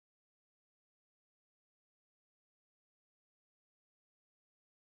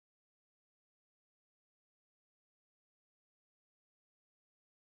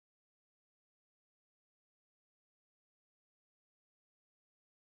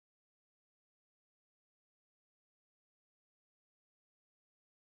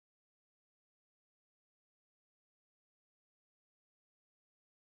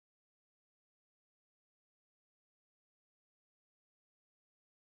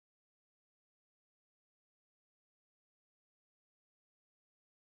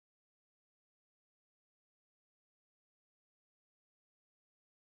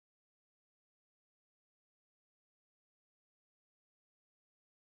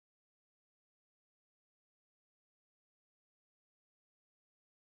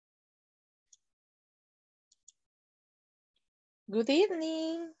Good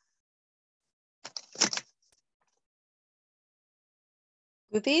evening.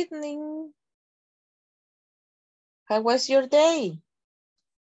 Good evening. How was your day?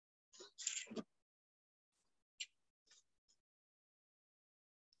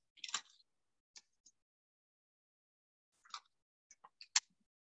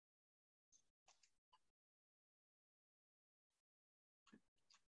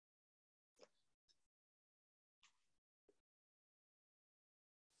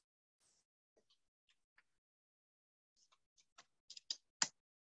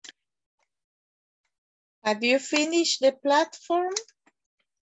 Have you finished the platform?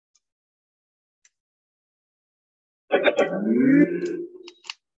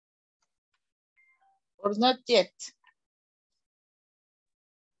 Or not yet?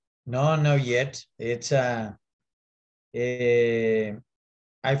 No, not yet. It's I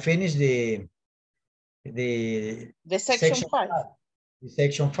finished the section 5. The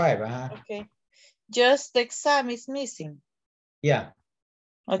section 5. Okay. Just the exam is missing. Yeah.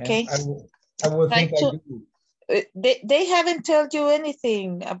 Okay. I would think I do. They haven't told you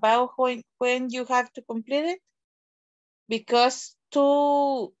anything about when you have to complete it, because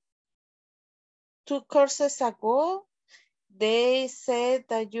two courses ago they said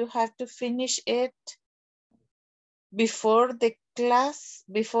that you have to finish it before the class,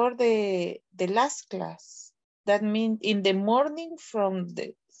 before the last class. That means in the morning from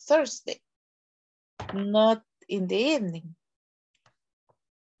the Thursday, not in the evening.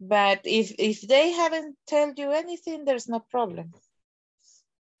 But if they haven't told you anything, there's no problem.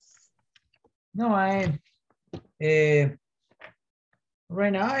 No, right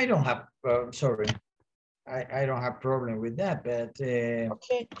now I don't have, sorry. I don't have problem with that, but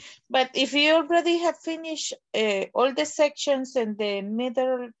okay. But if you already have finished all the sections and the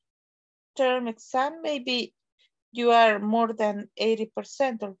middle term exam, maybe you are more than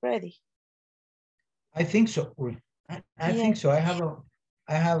 80% already. I think so. I think so. I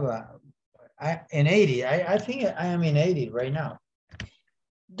have an 80. I think I am in 80 right now.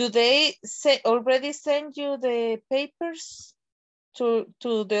 Do they already send you the papers to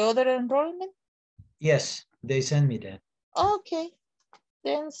the other enrollment? Yes, they send me that. Okay,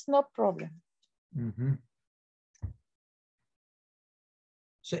 then it's no problem. Mm-hmm.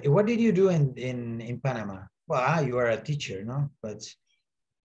 So what did you do in Panama? Well, you are a teacher, no? But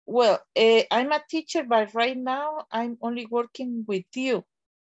well, I'm a teacher, but right now I'm only working with you,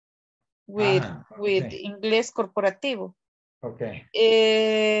 with Inglés Corporativo. Okay.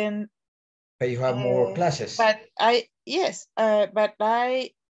 And but you have more classes. But I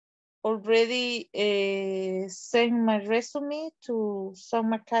already sent my resume to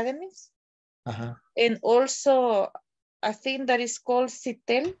some academies. And also a thing that is called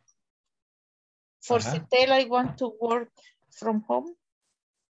CITEL. For CITEL, I want to work from home.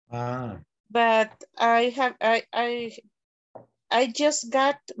 But I just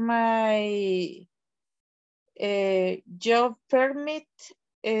got my job permit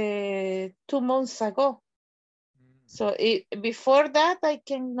 2 months ago. So before that, I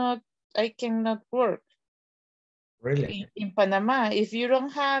cannot work. Really? In Panama, if you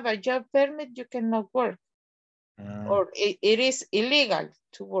don't have a job permit, you cannot work. Or it is illegal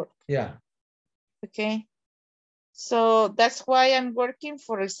to work. Yeah. Okay. So that's why I'm working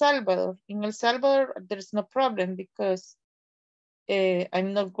for El Salvador. In El Salvador, there's no problem because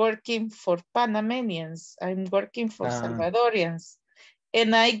I'm not working for Panamanians. I'm working for Salvadorians.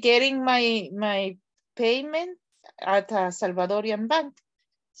 And I getting my payment at a Salvadorian bank.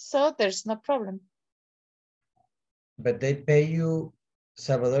 So there's no problem. But they pay you,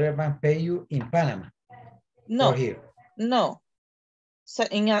 Salvadorian bank pay you in Panama? No. Or here? No. So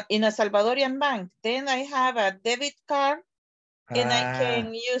in a Salvadorian bank, then I have a debit card and I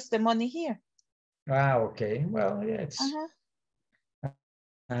can use the money here. Okay. Well, yeah, it's...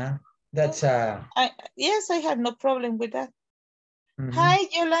 That's yes, I have no problem with that. Hi,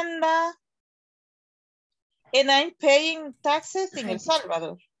 Yolanda. And I'm paying taxes in El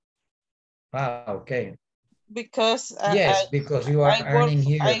Salvador. Okay. Because yes, because you are earning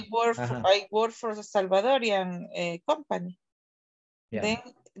here. I work for the Salvadorian company. Yeah. Then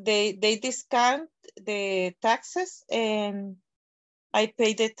they discount the taxes and I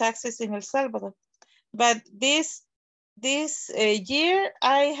pay the taxes in El Salvador. But this year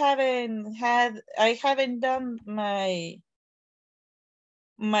I haven't done my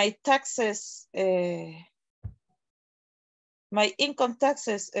taxes, my income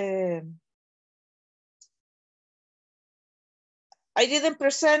taxes. I didn't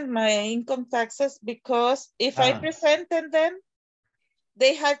present my income taxes because if I presented them,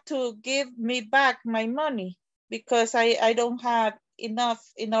 they had to give me back my money because I don't have enough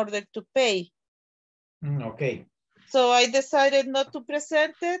in order to pay. Okay. So I decided not to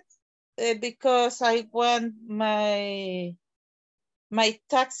present it because I want my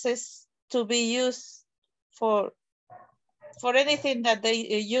taxes to be used for anything that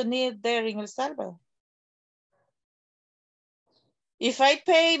you need there in El Salvador. If I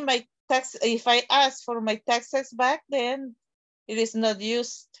pay my tax, if I ask for my taxes back, then it is not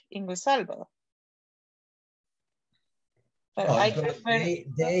used in El Salvador. But Oh, I but prefer,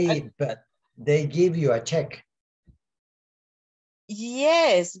 but they give you a check.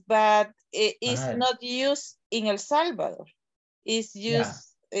 yes, but it is not used in El Salvador. It's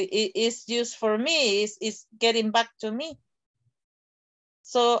used, it is used for me, it's getting back to me.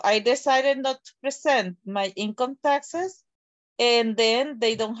 So I decided not to present my income taxes, and then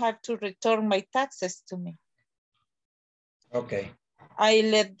they don't have to return my taxes to me. Okay. I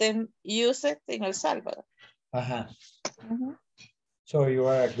let them use it in El Salvador. So you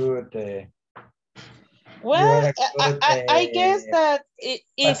are a good... well, I guess that if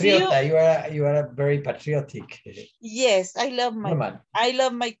patriota, you are a very patriotic. Yes, I love my woman. I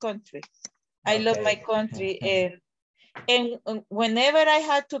love my country. I love my country, and whenever I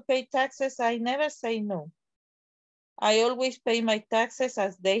had to pay taxes, I never say no. I always pay my taxes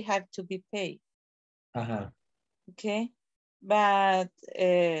as they had to be paid. Okay, but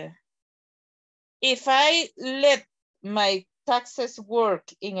if I let my taxes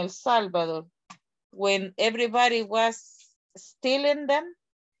work in El Salvador when everybody was stealing them,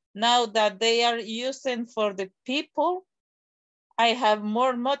 now that they are using for the people, I have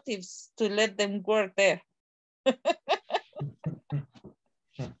more motives to let them work there.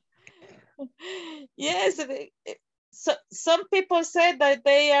 Yes, so some people say that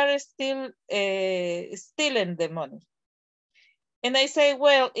they are still stealing the money. And I say,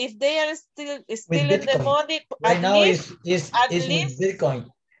 well, if they are still stealing the money, right now is with Bitcoin.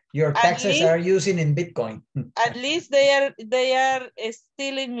 Your taxes are using in Bitcoin. At least they are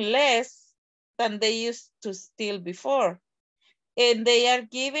stealing less than they used to steal before. And they are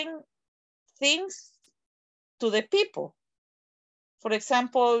giving things to the people. For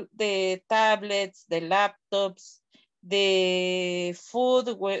example, the tablets, the laptops, the food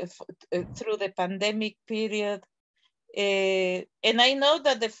through the pandemic period. And I know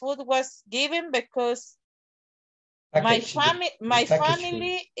that the food was given because my family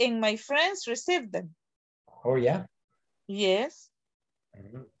and my friends received them. Oh, yeah? Yes.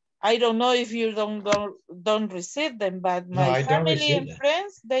 I don't know if you don't receive them, but my family and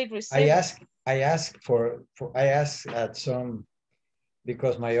friends, they receive. I asked at some,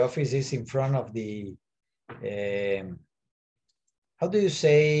 because my office is in front of the, how do you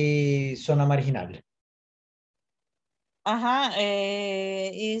say zona marginal?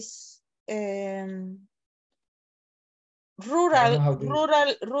 Is rural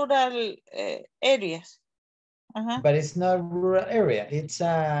areas. But it's not rural area. It's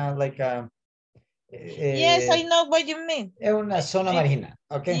like a... yes, I know what you mean. Es una zona marginal,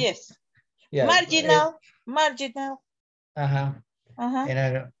 okay? Yes. Yeah. Marginal.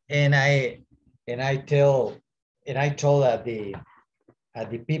 And I told that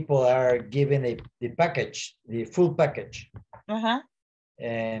the people are given the package, the full package.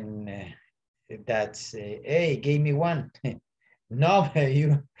 And that's hey, gave me one. No,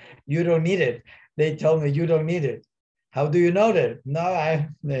 you don't need it. They told me you don't need it. How do you know that? No,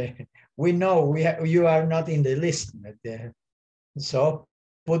 we know you are not in the list. So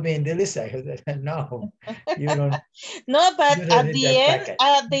put me in the list. I said, no, you don't. No, but at the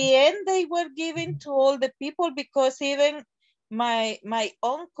end, they were given to all the people, because even my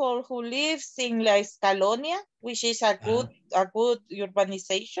uncle who lives in La Escalonia, which is a good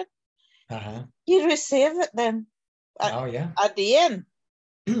urbanization, he received them at the end,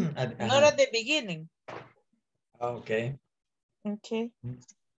 not at the beginning. Okay. Okay.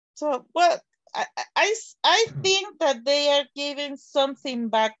 So, well, I think that they are giving something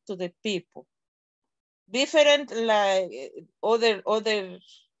back to the people, different like other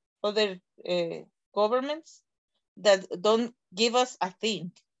governments that don't give us a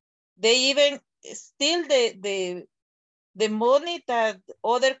thing. They even steal the money that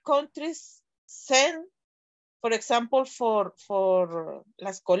other countries send, for example, for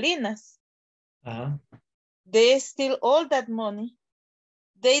Las Colinas. They steal all that money.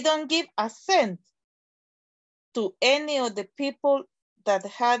 They don't give a cent to any of the people that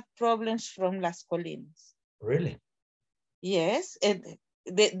had problems from Las Colinas. Really? Yes, and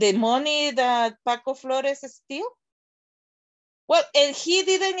the money that Paco Flores steal, well, and he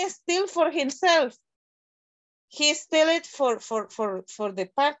didn't steal for himself. He stole it for the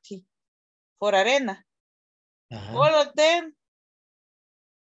party, for Arena. All of them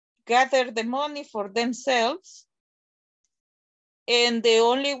gather the money for themselves, and the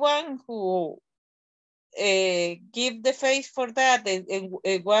only one who give the face for that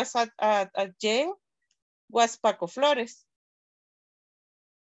and was at jail was Paco Flores.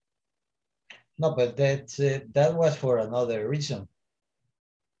 No, but that was for another reason.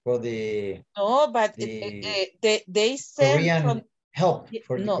 For the but they sent Korean from help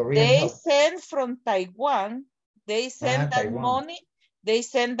for the Korean they help. sent from Taiwan. They send that Taiwan. money. They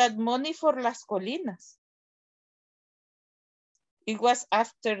send that money for Las Colinas. It was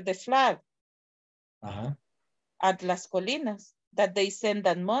after the flood at Las Colinas that they sent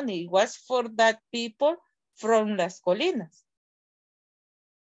that money. It was for that people from Las Colinas.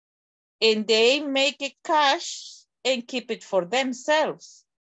 And they make it cash and keep it for themselves,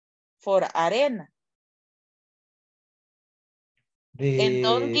 for Arena. And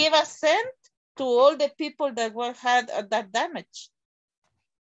don't give a cent to all the people that had that damage.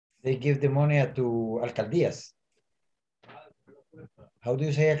 They give the money to alcaldías. How do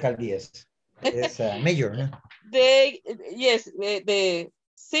you say alcaldías? It's mayor, no? Yes, the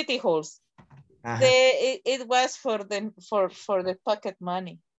city halls. It was for them for the pocket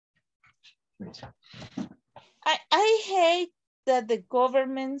money. I hate that the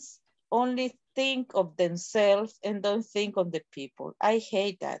governments only think of themselves and don't think of the people. I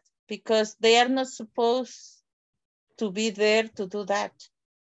hate that because they are not supposed to be there to do that.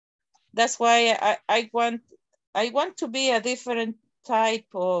 That's why I want to be a different type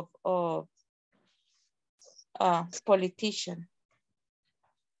of politician.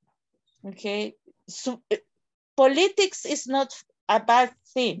 Okay, so politics is not a bad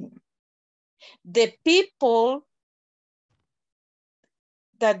thing. The people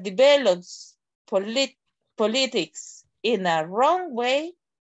that develops politics in a wrong way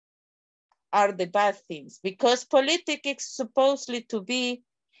are the bad things, because politics is supposedly to be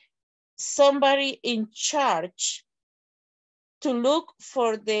somebody in charge to look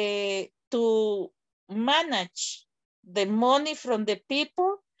for to manage the money from the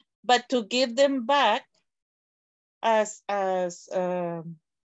people, but to give them back as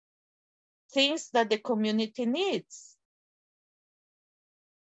things that the community needs.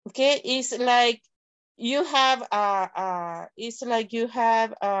 Okay, it's like you have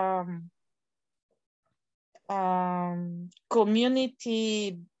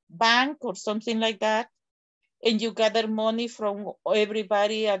community bank or something like that, and you gather money from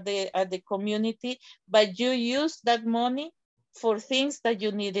everybody at the community, but you use that money for things that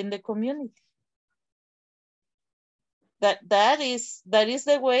you need in the community. That is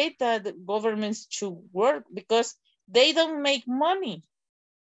the way that governments should work, because they don't make money.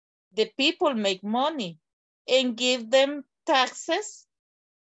 The people make money and give them taxes,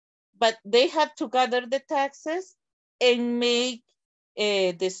 but they have to gather the taxes and make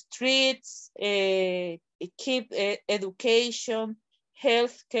the streets, keep education,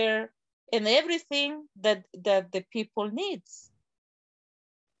 healthcare, and everything that the people needs.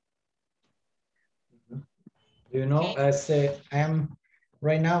 You know, as I am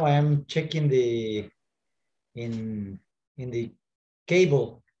right now, I am checking in the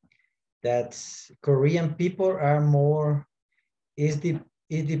cable that Korean people are more, the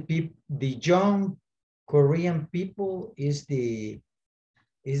young Korean people is the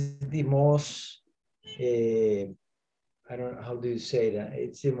most, I don't know, how do you say that?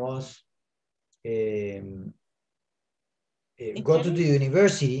 It's the most, go to the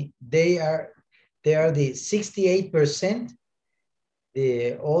university. They are the 68%.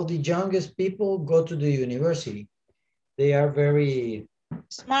 All the youngest people go to the university. They are very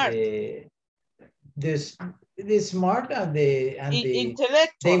smart. They're smart and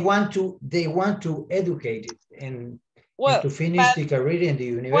intellectual. they want to educate it and to finish the career in the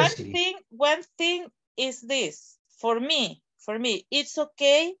university. One thing is this, for me, it's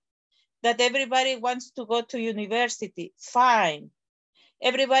okay that everybody wants to go to university, fine.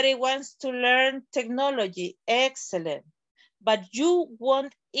 Everybody wants to learn technology, excellent. But you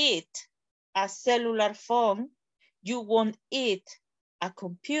won't eat a cellular phone, you won't eat a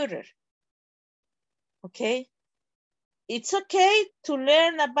computer, okay? It's okay to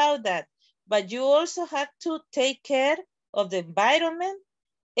learn about that, but you also have to take care of the environment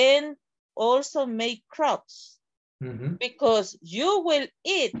and also make crops. Because you will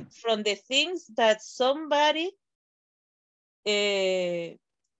eat from the things that somebody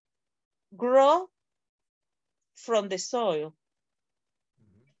grow from the soil.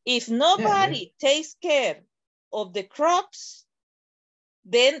 If nobody takes care of the crops,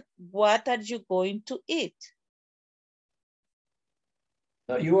 then what are you going to eat?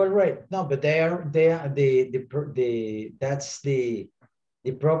 No, you are right. No, but the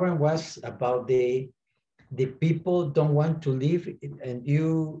program was about the people don't want to live, and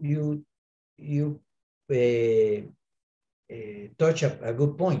you touch a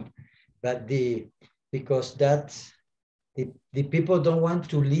good point, but because that's the people don't want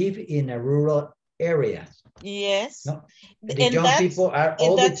to live in a rural area. Yes. No, the And young people are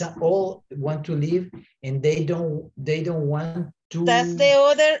all the time, all want to live, and they don't want to. That's the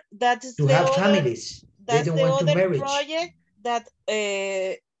other. That's to the have other, families. They don't want to marry. Project that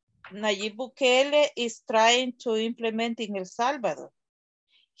Nayib Bukele is trying to implement in El Salvador.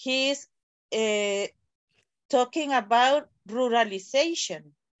 He is talking about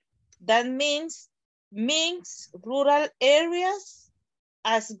ruralization. That means rural areas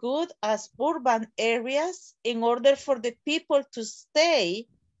as good as urban areas in order for the people to stay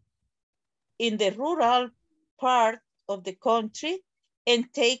in the rural part of the country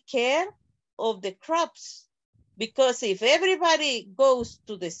and take care of the crops. Because if everybody goes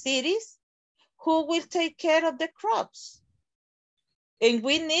to the cities, who will take care of the crops? And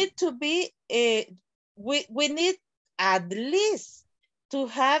we need to be, we need at least to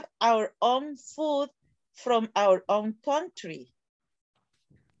have our own food from our own country.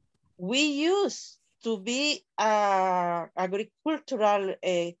 We used to be an agricultural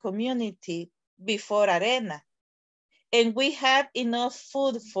community before Arena. And we have enough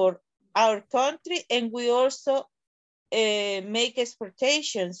food for our country, and we also make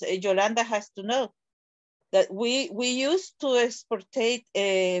exportations. Yolanda has to know that we used to export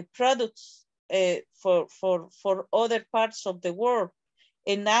products for other parts of the world.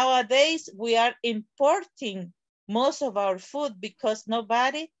 And nowadays we are importing most of our food because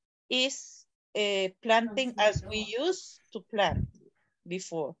nobody is planting as we used to plant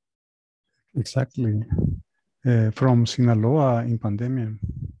before. Exactly. From Sinaloa in pandemic.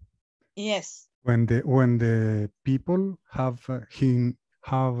 Yes. When the people have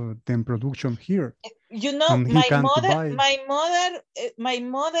them production here. You know, my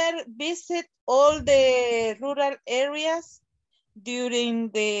mother visit all the rural areas during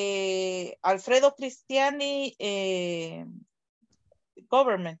the Alfredo Cristiani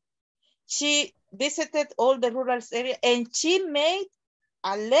government. She visited all the rural areas and she made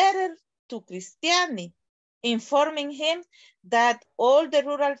a letter to Cristiani informing him that all the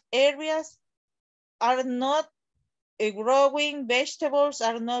rural areas are not growing vegetables,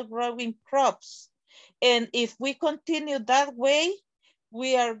 are not growing crops. And if we continue that way,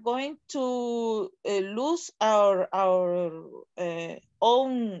 we are going to lose our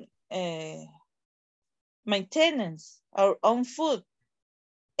own maintenance, our own food.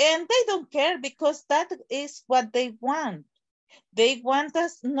 And they don't care because that is what they want. They want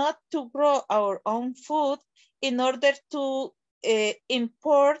us not to grow our own food in order to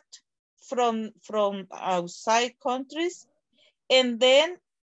import from outside countries. And then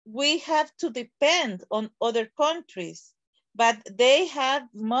we have to depend on other countries, but they have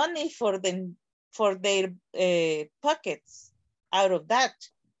money for them, for their pockets out of that.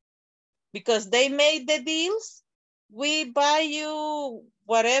 Because they made the deals, we buy you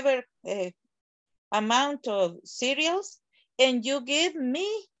whatever amount of cereals and you give me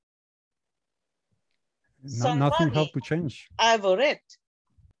nothing money have to change. over it.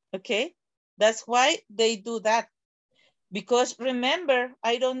 Okay, that's why they do that. Because remember,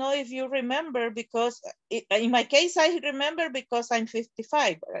 I don't know if you remember, because in my case, I remember because I'm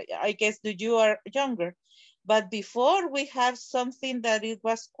 55. I guess that you are younger. But before we have something that it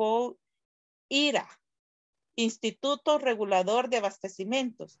was called IRA, Instituto Regulador de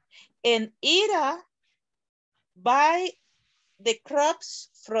Abastecimientos. And IRA buy the crops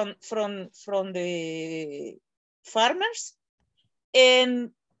from the farmers,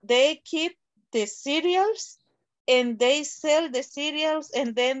 and they keep the cereals and they sell the cereals,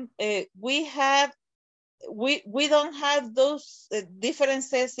 and then we don't have those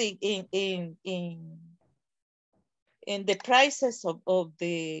differences in the prices of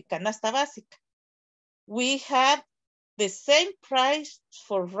the canasta básica. We have the same price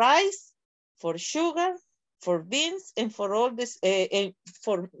for rice, for sugar, for beans, and for all this,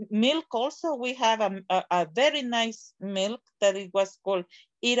 for milk also. We have a very nice milk that it was called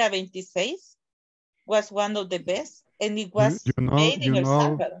IRA 26, was one of the best, and it was made in El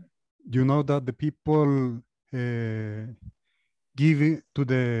Salvador. You know that the people give it to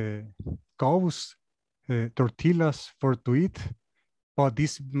the cows tortillas to eat, but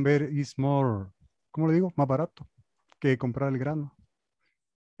this is more, ¿cómo le digo? Más barato que comprar el grano.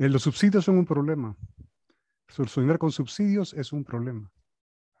 Los subsidios son un problema. Solucionar con subsidios es un problema.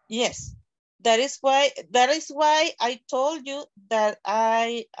 Yes, That is why I told you that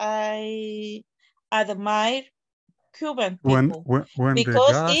I admire Cuban people. When because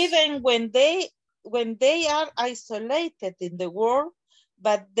the gas... even when they are isolated in the world,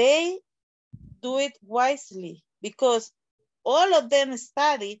 but they do it wisely, because all of them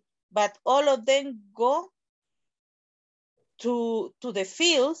study, but all of them go to the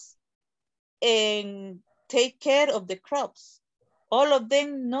fields and take care of the crops. All of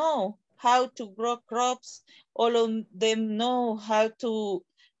them know how to grow crops. All of them know how to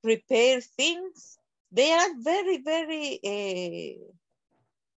repair things. They are very, very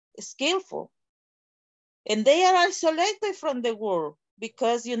skillful. And they are isolated from the world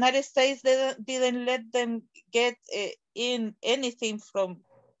because United States didn't let them get in anything from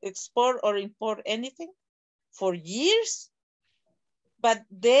export or import anything for years. But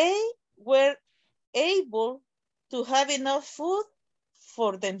they were able to have enough food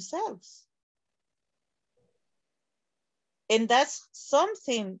for themselves. And that's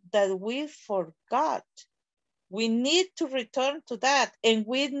something that we forgot. We need to return to that, and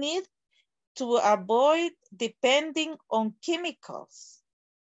we need to avoid depending on chemicals,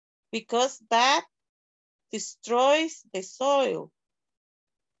 because that destroys the soil.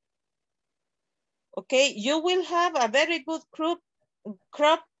 Okay, you will have a very good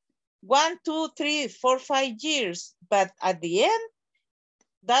crop 1, 2, 3, 4, 5 years, but at the end,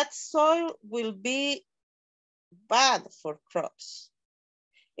 that soil will be bad for crops,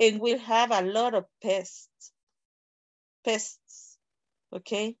 and we'll have a lot of pests,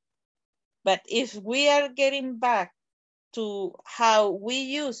 okay? But if we are getting back to how we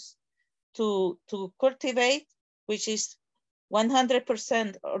used to cultivate, which is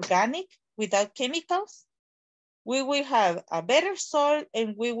 100% organic without chemicals, we will have a better soil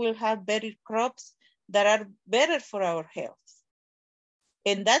and we will have better crops that are better for our health.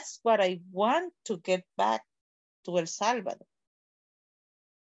 And that's what I want to get back to El Salvador.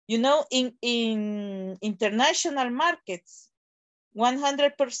 You know, in international markets,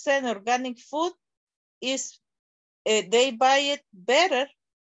 100% organic food is, they buy it better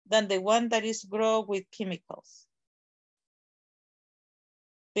than the one that is grown with chemicals.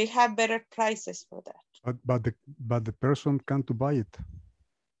 They have better prices for that. But the person can't buy it.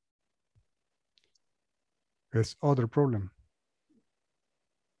 It's other problem.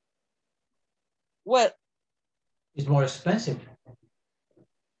 Well, it's more expensive.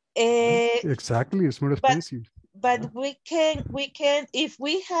 Exactly, it's more expensive. But we can, if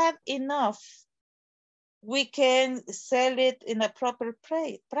we have enough, we can sell it in a proper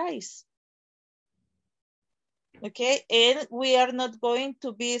price. Okay, and we are not going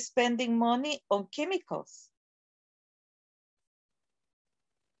to be spending money on chemicals.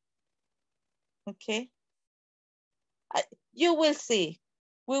 Okay, you will see.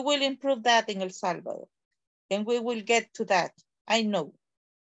 We will improve that in El Salvador, and we will get to that, I know.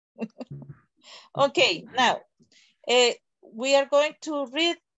 Okay, now, we are going to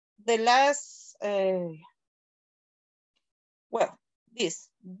read the last, well, this.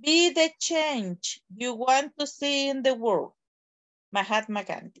 Be the change you want to see in the world. Mahatma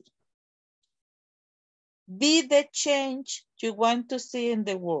Gandhi. Be the change you want to see in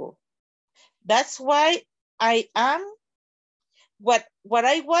the world. That's why I am, what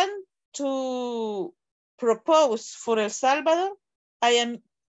I want to propose for El Salvador, I am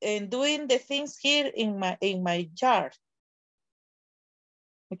doing the things here in my yard.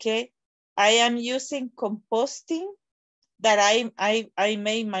 Okay, I am using composting that I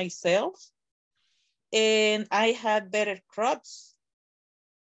made myself, and I have better crops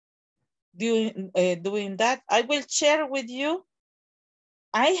doing that. I will share with you.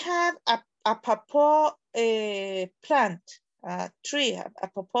 I have a pawpaw plant, a tree, a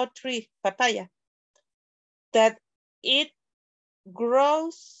pawpaw tree, papaya, that it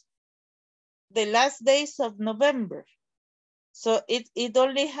grows the last days of November. So it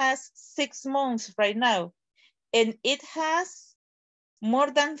only has 6 months right now, and it has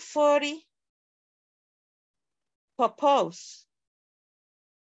more than 40 pawpaws,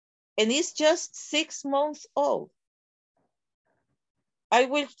 and it's just 6 months old. I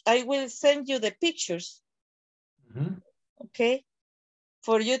will send you the pictures, okay,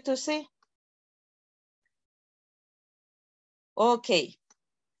 for you to see. Okay,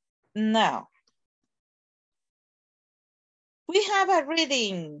 now we have a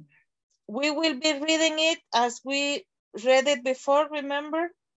reading. We will be reading it as we read it before,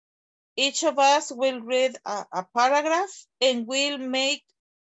 remember? Each of us will read a paragraph and we'll make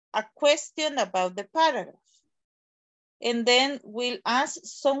a question about the paragraph. And then we'll ask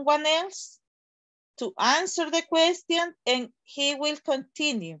someone else to answer the question, and he will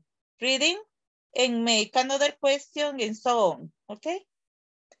continue reading and make another question and so on, okay?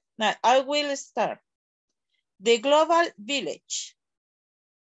 Now, I will start. The global village.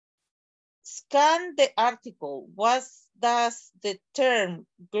 Scan the article. What does the term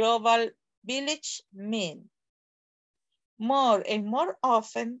global village mean? More and more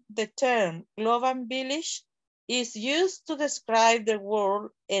often, the term global village is used to describe the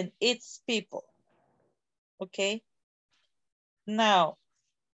world and its people. Okay? Now,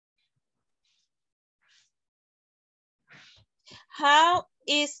 how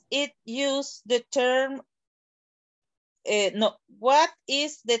is it used, the term, what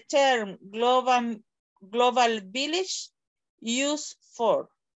is the term global village used for?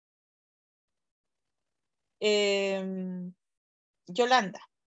 Yolanda.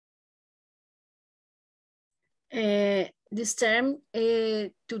 This term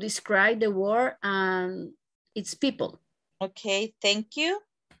to describe the world and its people. Okay, thank you.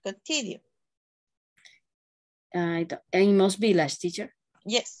 Continue. In most village, teacher.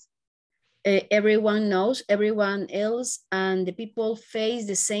 Yes. Everyone knows everyone else and the people face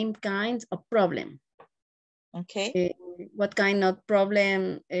the same kind of problem. Okay. What kind of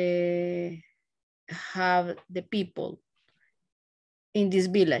problem have the people in this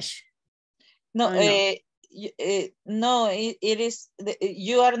village? No, no, it is,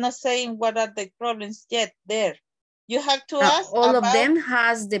 you are not saying what are the problems yet there. You have to ask all about, of them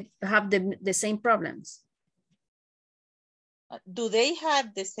have the same problems. Do they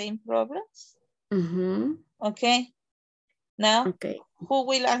have the same problems? Mm-hmm. Okay. Now, okay. Who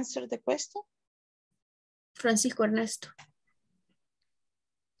will answer the question? Francisco Ernesto.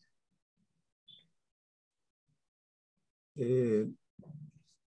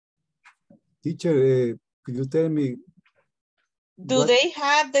 Teacher, could you tell me? Do they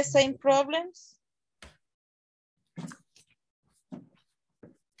have the same problems?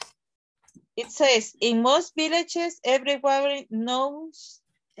 It says, in most villages, everyone knows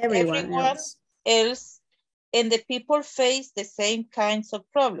everyone else, and the people face the same kinds of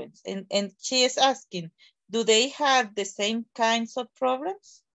problems. And she is asking, do they have the same kinds of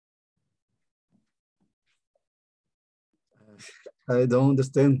problems? I don't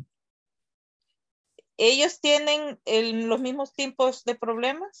understand. ¿Ellos tienen los mismos tipos de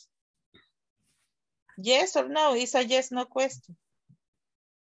problemas? Yes or no? It's a yes, no question.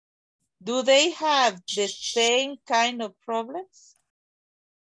 Do they have the same kind of problems?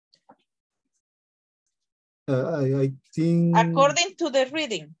 I think... According to the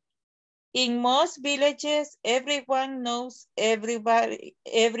reading, in most villages, everyone knows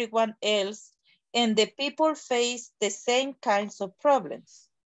everyone else, and the people face the same kinds of problems.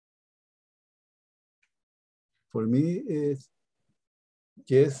 For me, it's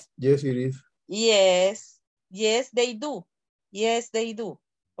yes, it is. Yes, they do. Yes, they do.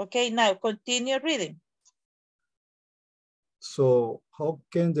 Okay, now continue reading. So how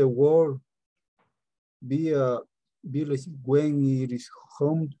can the world be a village when it is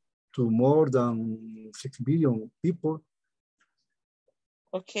home to more than 6 billion people?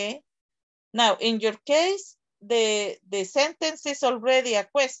 Okay. Now, in your case, the sentence is already a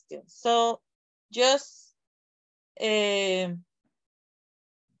question. So just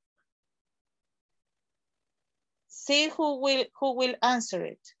see who will answer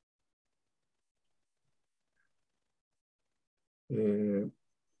it.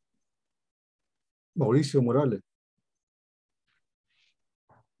 Mauricio Morales.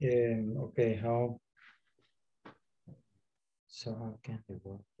 Okay, how? So how can the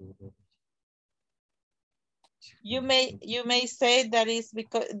world do this? You may say that is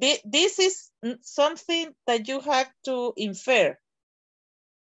because this is something that you have to infer.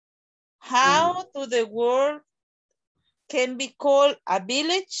 How do the world can be called a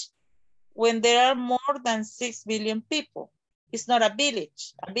village when there are more than 6 billion people? It's not a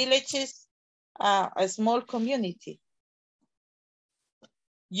village. A village is a small community.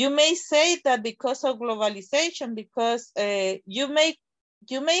 You may say that because of globalization, because you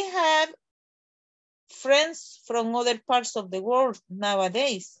may have friends from other parts of the world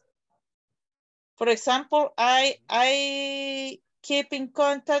nowadays. For example, I keep in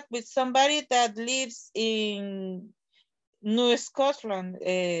contact with somebody that lives in New Scotland,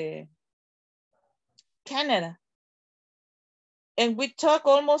 Canada. And we talk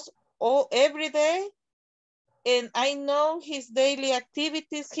almost every day. And I know his daily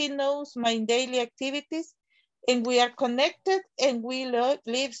activities. He knows my daily activities. And we are connected and we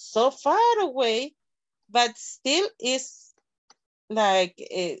live so far away, but still is like...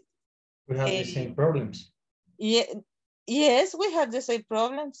 we have the same problems. Yeah, yes, we have the same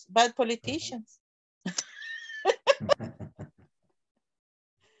problems, bad politicians.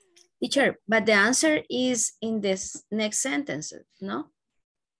 Teacher, but the answer is in this next sentence, no?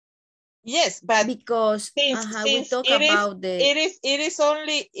 Yes, but because since we talk about it is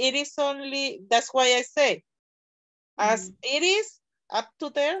only, that's why I say, as it is up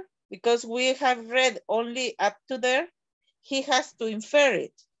to there, because we have read only up to there, he has to infer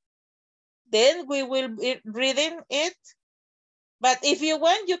it. Then we will be reading it. But if you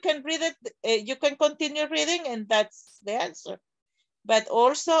want, you can read it, you can continue reading, and that's the answer. But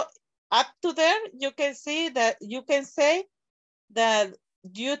also up to there, you can see that you can say that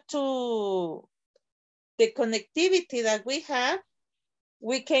due to the connectivity that we have,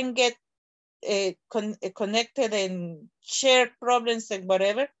 we can get connected and share problems and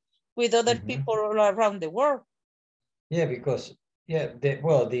whatever with other people all around the world. Yeah, because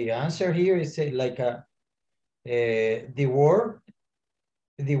the answer here is like the word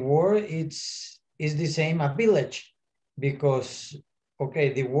is the same a village, because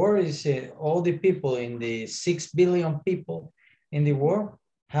okay, the world is all the people in the 6 billion people in the world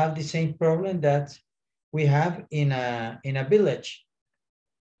have the same problem that we have in a village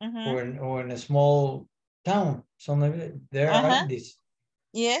or in a small town. So there are this.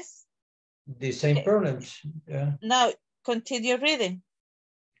 Yes. The same problems. Yeah. Now continue reading.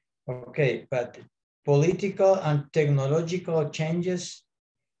 Okay, but political and technological changes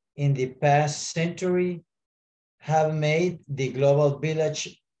in the past century have made the global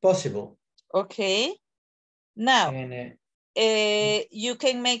village possible. Okay. Now, and, you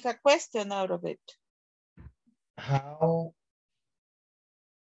can make a question out of it. How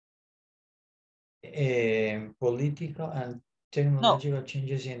political and technological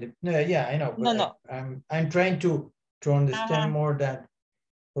changes in the... No, yeah, I know. But I'm trying to understand more that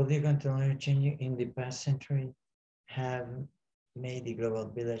political and technological changes in the past century have made the global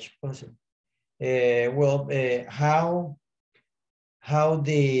village possible. How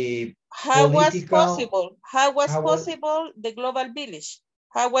was possible the global village?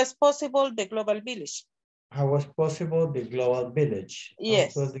 How was possible the global village? How was possible the global village?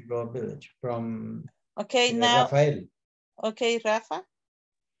 Yes. How was the global village from now, Rafael? Okay, Rafa.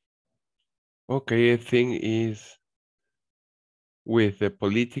 Okay, I think is with the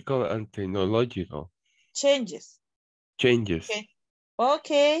political and technological changes.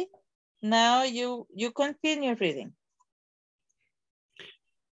 Okay. Now you continue reading.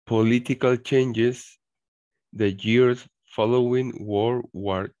 Political changes the years following World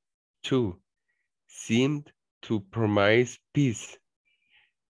War II seemed to promise peace.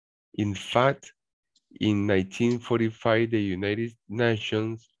 In fact, in 1945, the United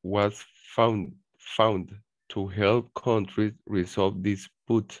Nations was found to help countries resolve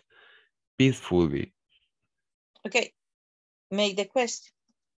disputes peacefully. Okay, make the question.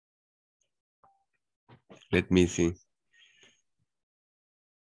 Let me see.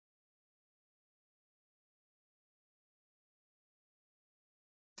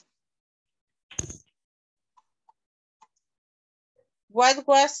 What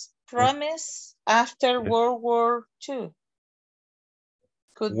was promised after World War II?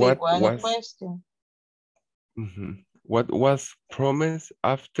 Could be one question. What was promised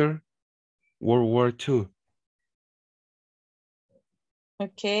after World War II?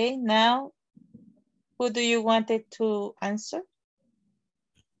 Okay, now who do you want it to answer?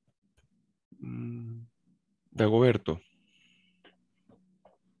 Dagoberto.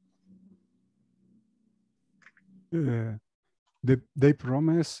 They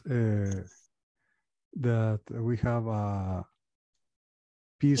promise that we have a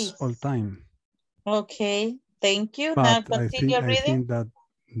peace all time. Okay, thank you. But now continue reading. I think that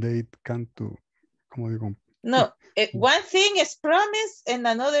they can't do, como digo. No, one thing is promise and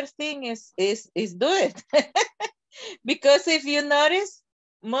another thing is do it. Because if you notice,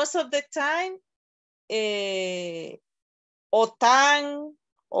 most of the time, OTAN,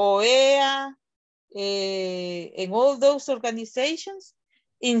 OEA, and all those organizations,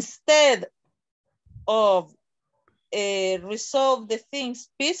 instead of resolve the things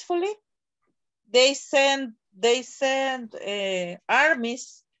peacefully, they send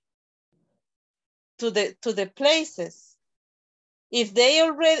armies to the places. If they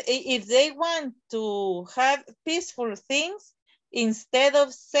want to have peaceful things, instead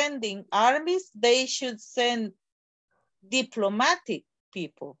of sending armies, they should send diplomatic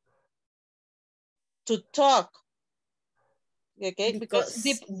people to talk. Okay, because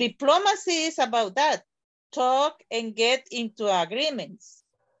diplomacy is about that. Talk and get into agreements.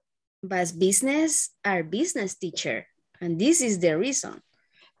 But business are business, teacher, and this is the reason.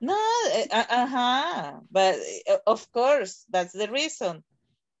 No, but of course, that's the reason.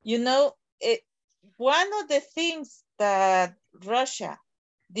 You know, one of the things that Russia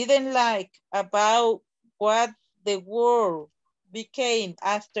didn't like about what the world became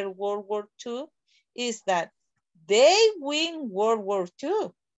after World War II is that they win World War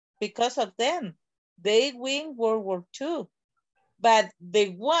II because of them. They win World War II. But the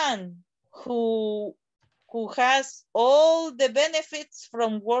one who has all the benefits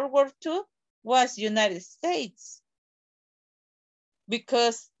from World War II was United States,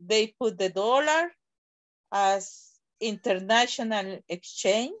 because they put the dollar as international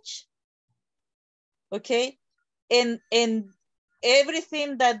exchange, okay? And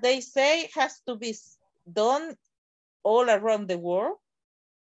everything that they say has to be done all around the world.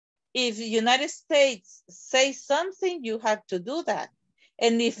 If the United States say something, you have to do that.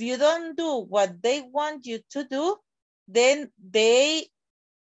 And if you don't do what they want you to do, then they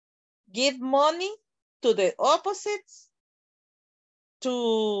give money to the opposites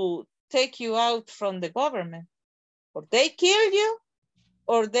to take you out from the government. Or they kill you,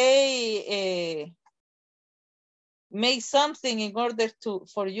 or they make something in order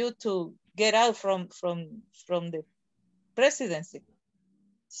for you to get out from the presidency.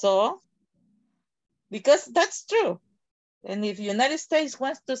 So, because that's true. And if the United States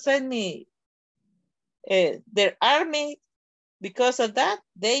wants to send me their army because of that,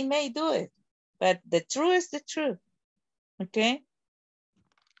 they may do it. But the truth is the truth, okay?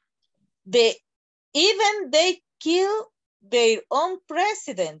 Even they kill their own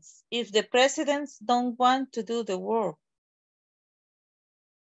presidents if the presidents don't want to do the war.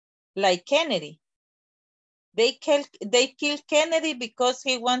 Like Kennedy. They killed Kennedy because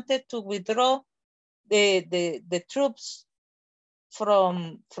he wanted to withdraw the troops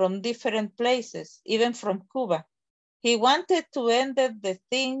from different places, even from Cuba. He wanted to end the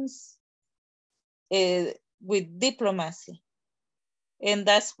things with diplomacy. And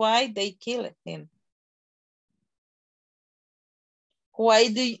that's why they killed him. Why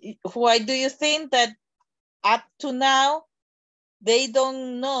do you think that up to now, they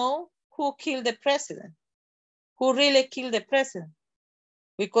don't know who killed the president? Who really killed the president?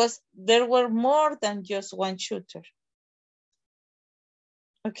 Because there were more than just one shooter.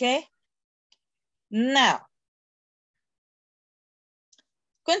 Okay? Now,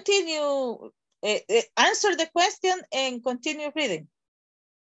 continue, answer the question and continue reading.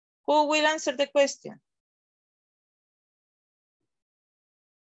 Who will answer the question?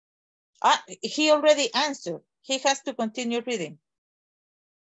 He already answered. He has to continue reading.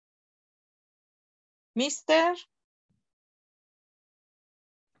 Mister?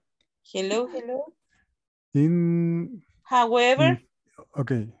 Hello, hello. However.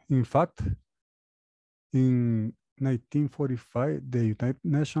 In fact, in 1945, the United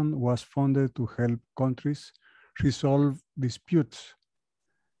Nations was founded to help countries resolve disputes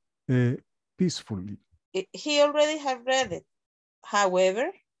peacefully. He already have read it.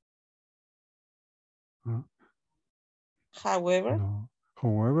 However. However. No.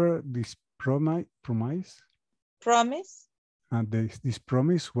 However, this promise. And this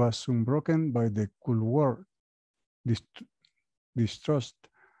promise was soon broken by the Cold War, distrust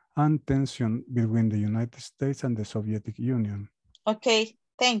and tension between the United States and the Soviet Union. Okay,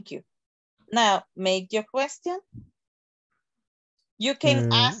 thank you. Now, make your question. You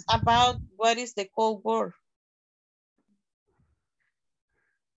can ask about what is the Cold War.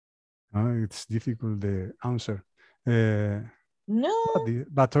 It's difficult, the answer. No.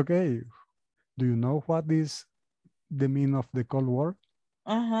 But okay. Do you know what is the meaning of the Cold War?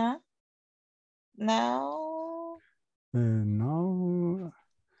 Uh-huh. No. No.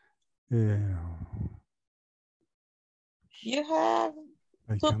 You have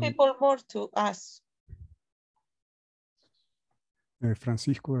two people more to ask.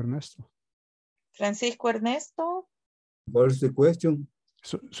 Francisco Ernesto. Francisco Ernesto. What's the question?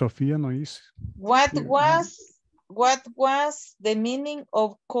 Sofía no is. What was the meaning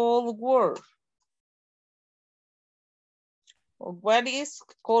of Cold War? What is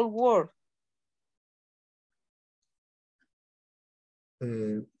Cold War?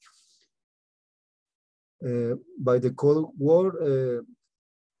 By the Cold War,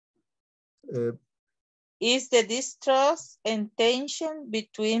 is the distrust and tension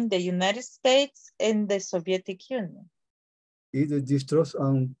between the United States and the Soviet Union. Is the distrust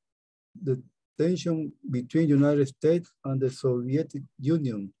and the tension between the United States and the Soviet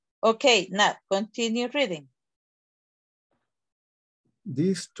Union. Okay, now continue reading.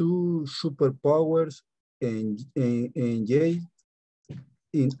 These two superpowers engages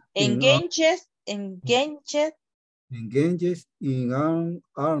in an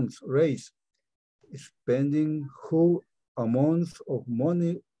arms race, spending huge amounts of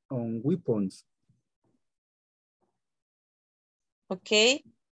money on weapons. Okay,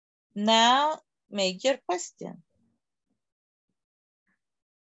 Now make your question.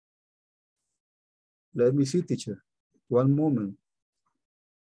 Let me see, teacher. One moment.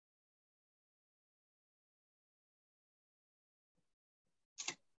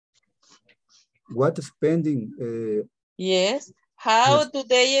 What spending? Yes. How Yes. do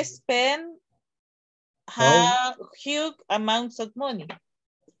they spend huge amounts of money?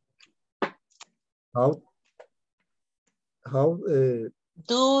 How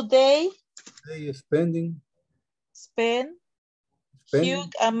Do they spend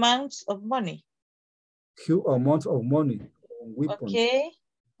huge amounts of money? huge amounts of money on weapons? Okay,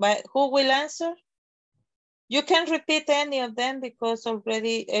 but who will answer? You can repeat any of them because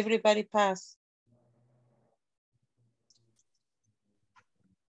already everybody passed.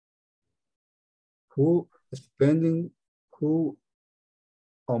 Who spending who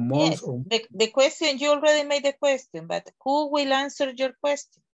amounts Yes, of the question, you already made the question, but who will answer your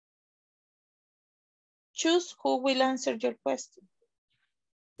question? Choose who will answer your question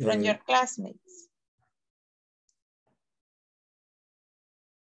from your classmates.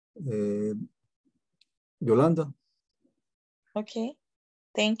 Yolanda. Okay,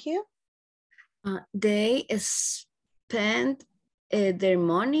 thank you. They spend their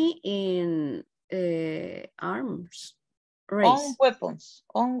money in arms. Race. On weapons,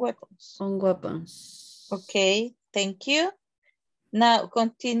 on weapons. On weapons. Okay, thank you. Now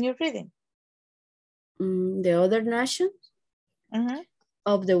continue reading. The other nations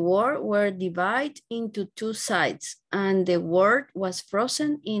of the world were divided into two sides, and the world was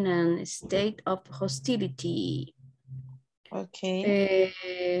frozen in a state of hostility. Okay.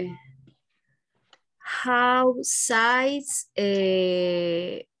 How sides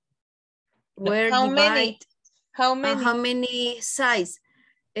were divided? How many sides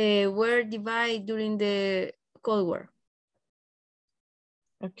were divided during the Cold War?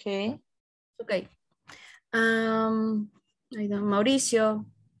 Okay. Okay. I don't, Mauricio.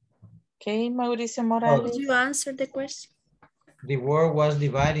 Okay, Mauricio Morales. Did you answer the question? The world was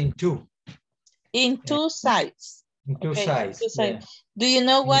divided in two. In two sides. In two sides. Two sides. Yeah. Do you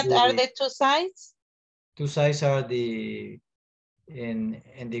know what are the two sides? Two sides are the in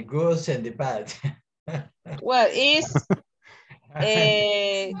the goods and the bad. Well, it's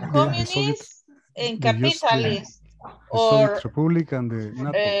communist and capitalist, the Soviet Republic and the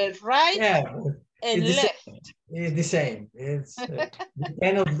NATO. Right and left. It's the same. It's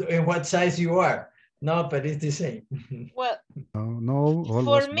depend on what size you are. No, but it's the same. Well, no.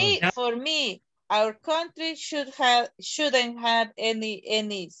 For me, our country shouldn't have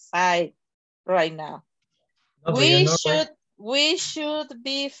any side right now. No, we should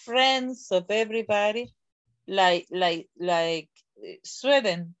be friends of everybody, like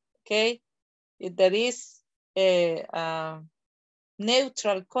Sweden, okay? That is a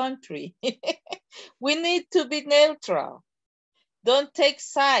neutral country. We need to be neutral. Don't take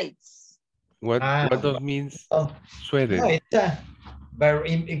sides. What does means Sweden? No, but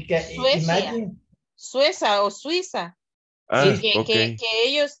imagine Suecia o Suiza. Que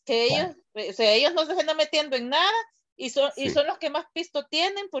ellos, o sea, ellos no se están metiendo en nada y son los que más pisto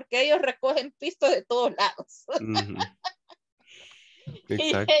tienen porque ellos recogen pisto de todos lados.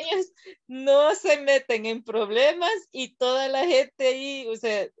 Y ellos no se meten en problemas y toda la gente ahí, o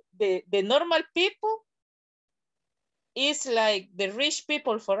sea, the normal people is like the rich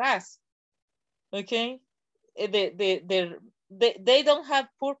people for us. Okay? They don't have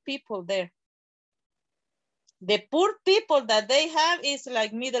poor people there. The poor people that they have is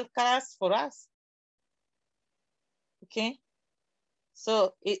like middle class for us. Okay?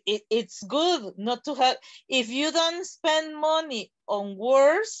 So it's good not to have, if you don't spend money on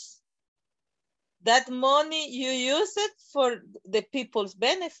wars, that money you use it for the people's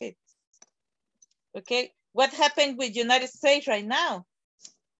benefit. Okay? What happened with United States right now?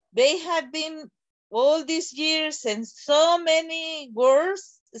 They have been all these years and so many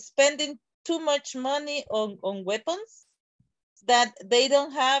wars spending too much money on weapons that they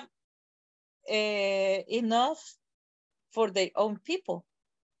don't have enough for their own people.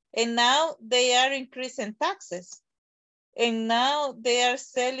 And now they are increasing taxes. And now they are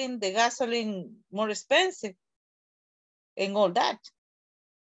selling the gasoline more expensive and all that.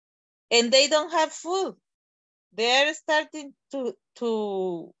 And they don't have food. They are starting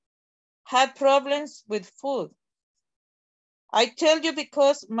to have problems with food. I tell you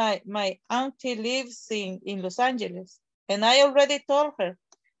because my auntie lives in Los Angeles, and I already told her,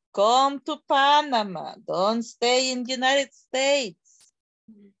 come to Panama, don't stay in the United States.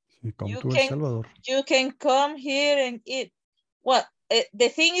 You can come here and eat. Well, the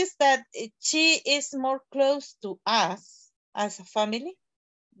thing is that she is more close to us as a family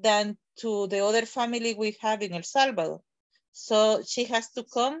than to the other family we have in El Salvador. So she has to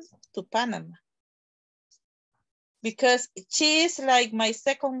come to Panama because she is like my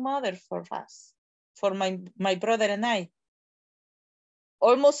second mother for us, for my brother and I.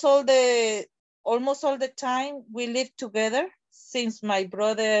 Almost all the time we lived together since my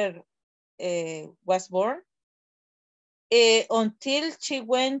brother was born until she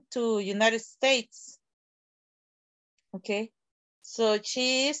went to United States. Okay, so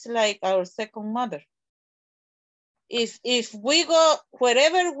she is like our second mother. If we go,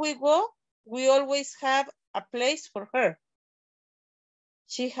 wherever we go, we always have a place for her.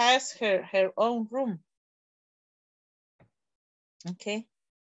 She has her own room. Okay.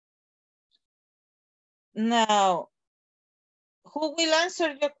 Now, who will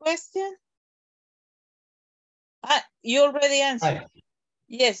answer your question? Ah, you already answered.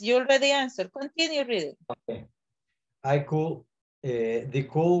 Yes, you already answered. Continue reading. Okay. I could, the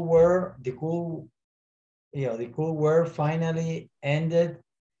Cold War finally ended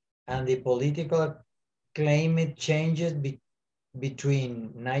and the political climate changes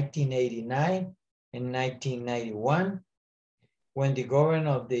between 1989 and 1991 when the government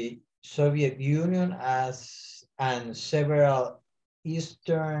of the Soviet Union and several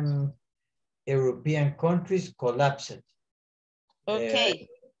Eastern European countries collapsed. Okay,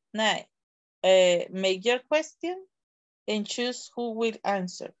 now make your question and choose who will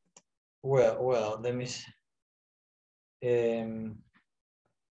answer. Well, let me see.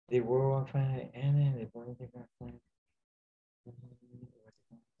 The war finally ended. The political.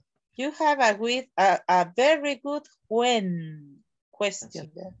 You have a very good when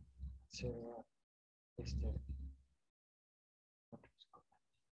question there.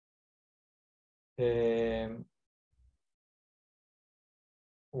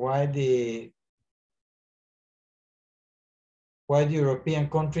 Why the European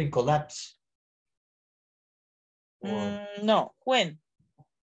country collapse? No, when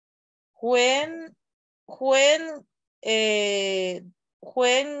did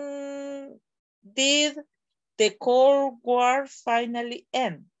the Cold War finally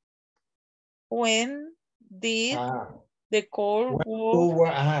end? When did the Cold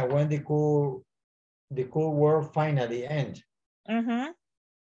War? When the Cold War finally end?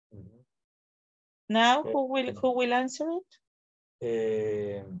 Now, who will answer it?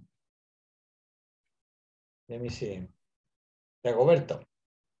 Let me see. Dagoberto.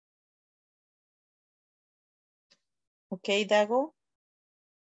 Okay, Dago.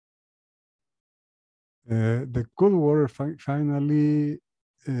 The Cold War finally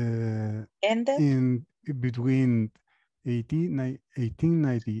ended in between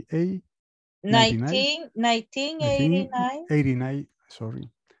 1898, 1989, sorry,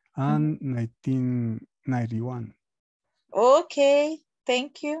 and 1991. Okay,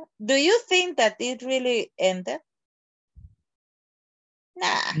 thank you. Do you think that it really ended?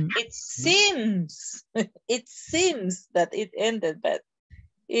 Nah, it seems that it ended, but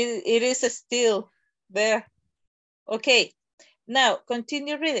it is still there. Okay, now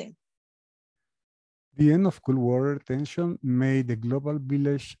continue reading. The end of Cold War tension made the global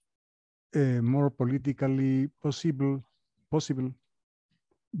village more politically possible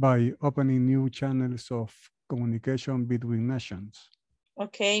by opening new channels of communication between nations.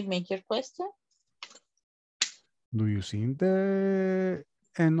 Okay, make your question. Do you think the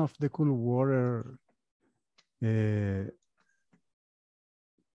end of the Cold War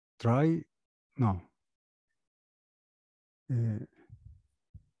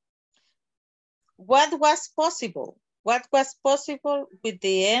What was possible? What was possible with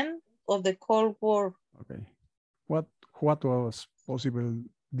the end of the Cold War? Okay. What was possible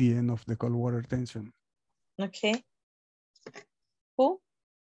the end of the Cold War tension? Okay. Who?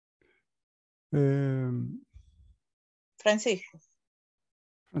 Francisco.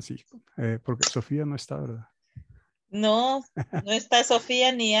 Porque Sofía no está, ¿verdad? No, no está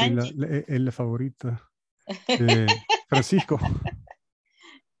Sofía ni Angie. Es la favorita. Francisco.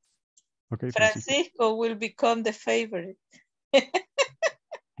 Okay, Francisco will become the favorite.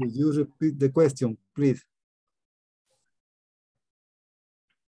 Could you repeat the question, please?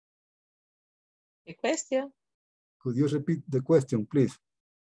 The question? Could you repeat the question, please?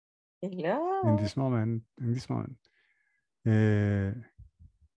 Hello. In this moment.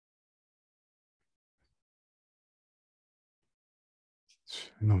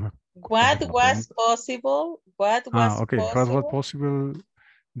 What was possible? What was possible? What was possible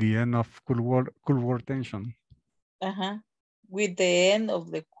the end of Cold War tension? With the end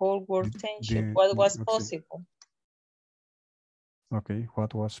of the Cold War tension, what was possible? Okay,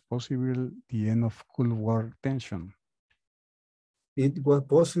 what was possible the end of Cold War tension? It was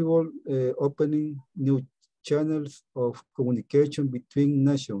possible opening new channels of communication between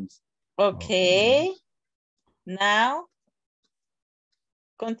nations. Okay. Now,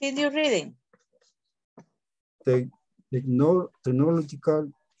 continue reading.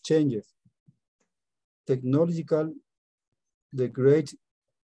 Technological changes. Technological, the great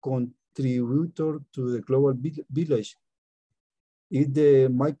contributor to the global village is the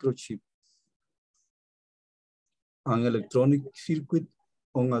microchip, an electronic circuit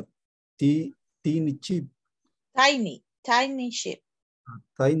on a tiny chip. Tiny chip. A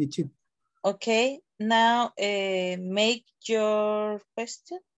tiny chip. Okay, now make your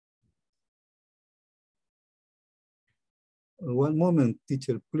question. One moment,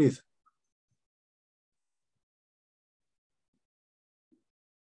 teacher, please.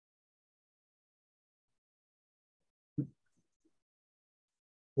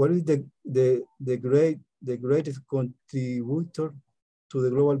 What is the greatest contributor to the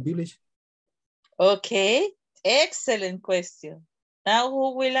global village? Okay, excellent question. Now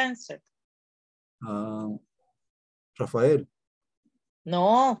who will answer? Rafael.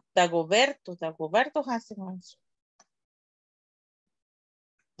 No, Dagoberto. Dagoberto has an answer.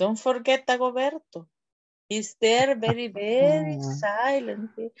 Don't forget Dagoberto. He's there very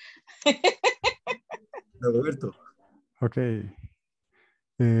silent. Dagoberto. Okay.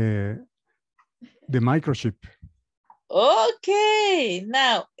 The microchip. Okay,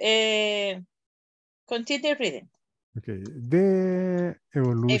 now continue reading. Okay, the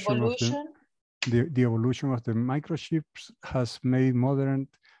evolution of the microchips has made modern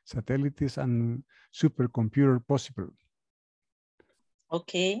satellites and supercomputer possible.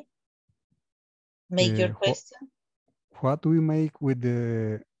 Okay. Make your question. What do we make with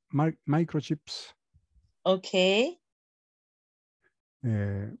the microchips? Okay.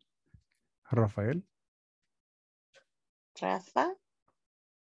 Rafael. Rafa.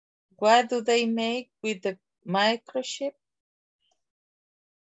 What do they make with the microchip?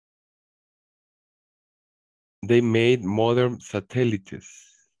 They made modern satellites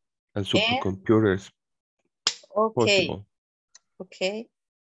and supercomputers possible. Okay.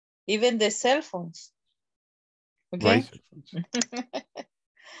 Even the cell phones. Okay. Right.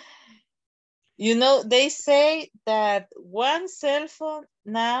 You know, they say that one cell phone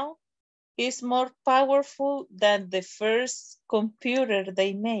now is more powerful than the first computer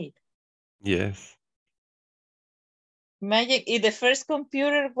they made. Yes. Imagine if the first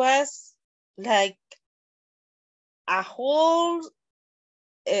computer was like a whole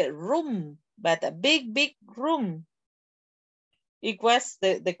room, but a big room. It was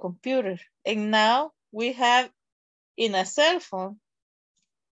the computer. And now we have in a cell phone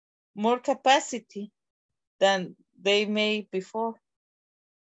more capacity than they made before.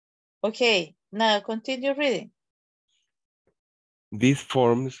 Okay, now continue reading. These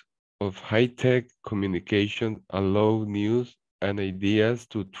forms of high-tech communication allow news and ideas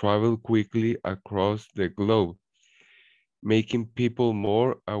to travel quickly across the globe, making people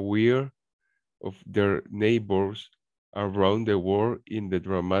more aware of their neighbors around the world in the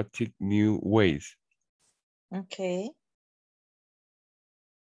dramatic new ways. Okay.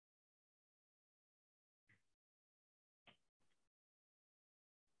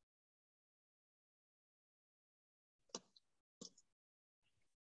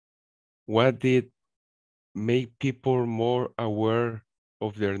 What did make people more aware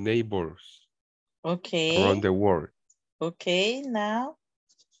of their neighbors around the world? Okay, now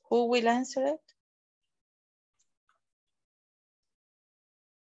who will answer it?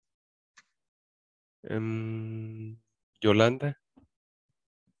 Yolanda?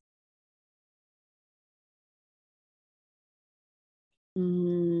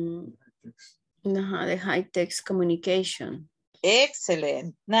 The high-text communication.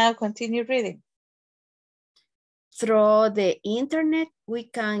 Excellent. Now continue reading. Through the internet, we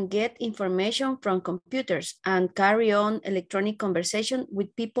can get information from computers and carry on electronic conversation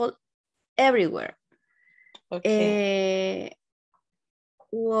with people everywhere. Okay.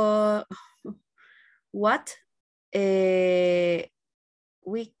 What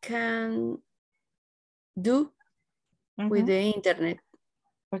we can do with the internet.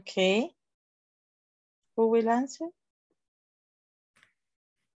 Okay. Who will answer?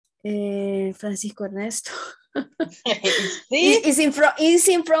 Francisco Ernesto. See? It's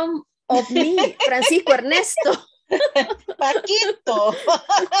in front of me, Francisco Ernesto. Paquito.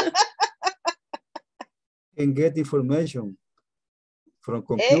 And get information from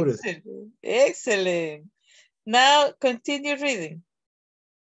computers. Excellent. Now continue reading.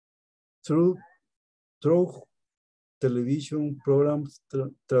 Through television programs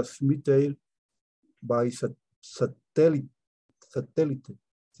transmitted by satellite satellite.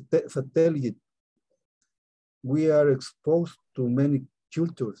 We are exposed to many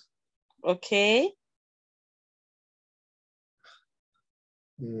cultures. Okay.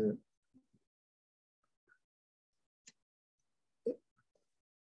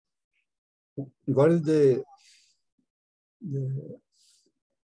 What is the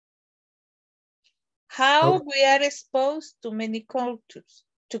how we are exposed to many cultures,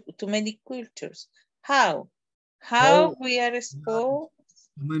 to many cultures. How we are exposed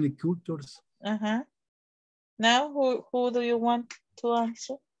to many cultures. Now, who do you want to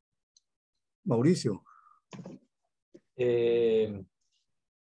answer? Mauricio.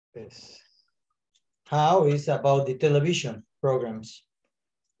 How is about the television programs?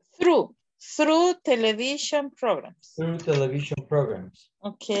 Through television programs. Through television programs.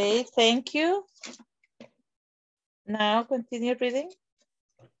 Okay, thank you. Now continue reading.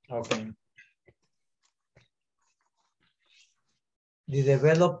 Okay. The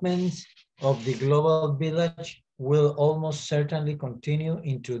developments of the global village will almost certainly continue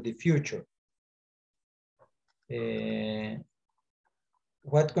into the future.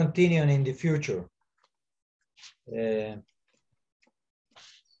 What continuing in the future?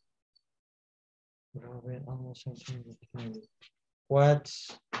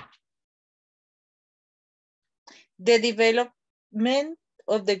 What's the development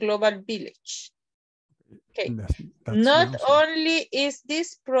of the global village? Okay. Not only is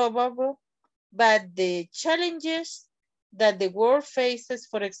this probable, but the challenges that the world faces,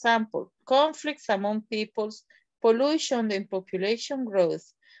 for example, conflicts among peoples, pollution and population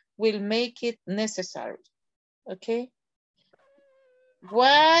growth, will make it necessary. Okay.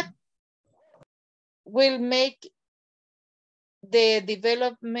 What will make the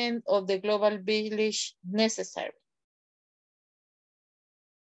development of the global village necessary?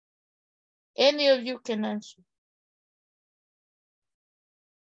 Any of you can answer.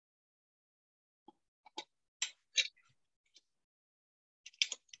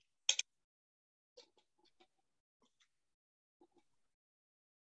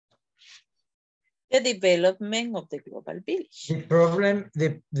 The development of the global village. The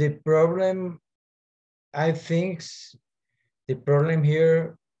problem, I think the problem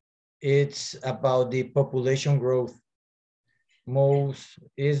here, it's about the population growth. Most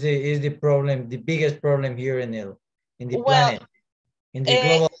is the problem, the biggest problem here in the planet, in the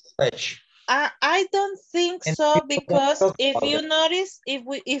global village. I don't think so, because if you notice,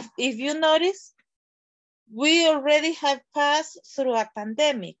 if you notice, we already have passed through a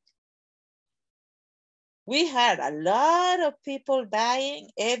pandemic. We had a lot of people dying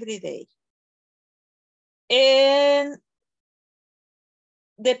every day. And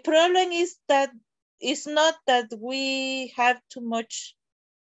the problem is that it's not that we have too much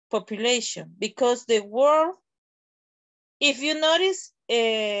population, because the world, if you notice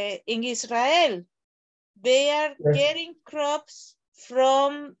in Israel, they are getting crops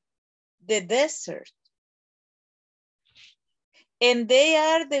from the desert. And they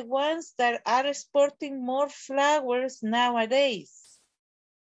are the ones that are exporting more flowers nowadays.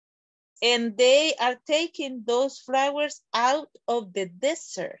 And they are taking those flowers out of the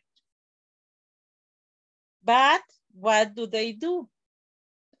desert. But what do?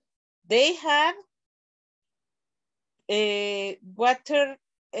 They have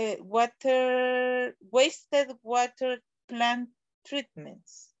wasted water plant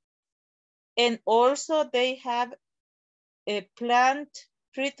treatments. And also they have plant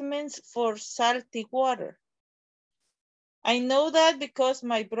treatments for salty water. I know that because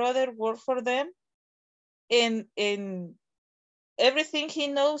my brother worked for them, and everything he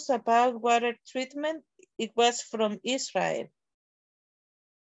knows about water treatment, it was from Israel.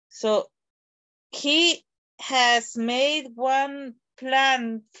 So he has made one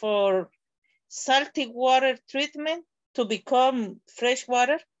plant for salty water treatment to become fresh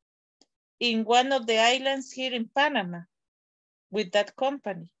water in one of the islands here in Panama with that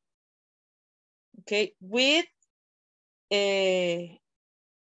company. Okay, with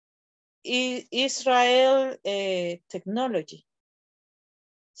Israel technology.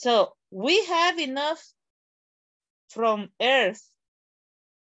 So we have enough from earth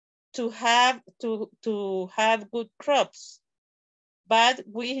to have good crops, but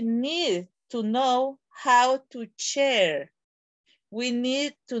we need to know how to share. We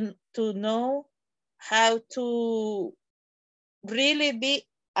need to know how to really be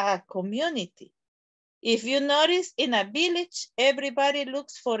a community. If you notice, in a village, everybody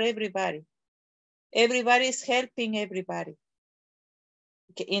looks for everybody. Everybody is helping everybody.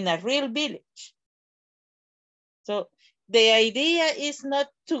 Okay, in a real village. So the idea is not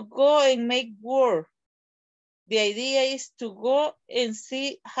to go and make war. The idea is to go and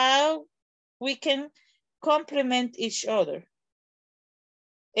see how we can complement each other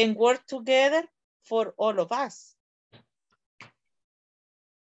and work together for all of us.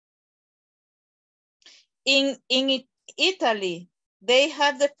 In Italy, they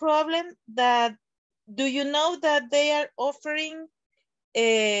have the problem that, do you know that they are offering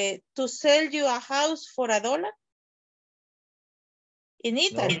to sell you a house for $1 in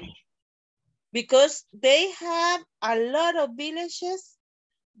Italy? No. Because they have a lot of villages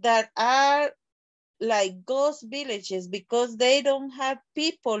that are like ghost villages because they don't have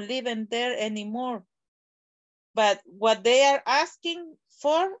people living there anymore. But what they are asking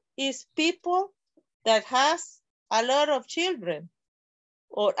for is people that has a lot of children,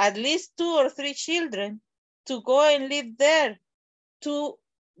 or at least 2 or 3 children, to go and live there to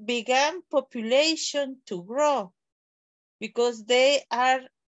begin population to grow, because they are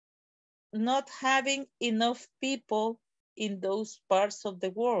not having enough people in those parts of the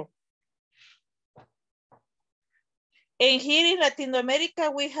world. And here in Latin America,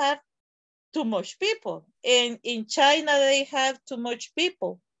 we have too much people. And in China, they have too much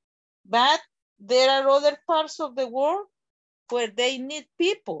people. But there are other parts of the world where they need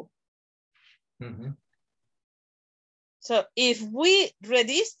people. Mm-hmm. So if we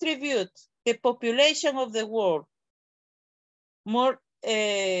redistribute the population of the world more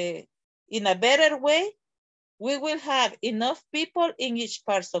in a better way, we will have enough people in each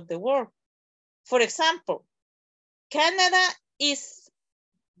part of the world. For example, Canada is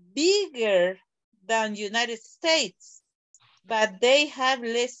bigger than United States, but they have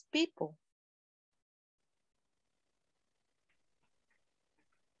less people.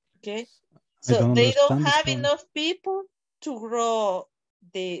 Okay, so they don't have enough people to grow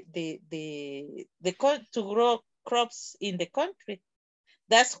to grow crops in the country.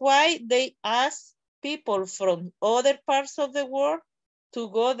 That's why they ask people from other parts of the world to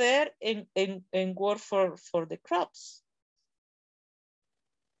go there and work for the crops.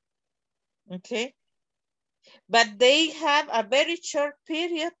 Okay, but they have a very short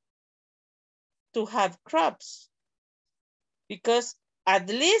period to have crops, because at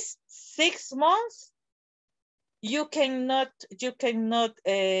least 6 months you cannot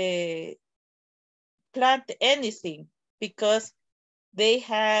plant anything because they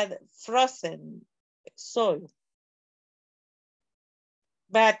had frozen soil.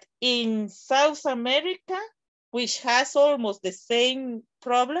 But in South America, which has almost the same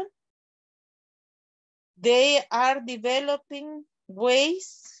problem, they are developing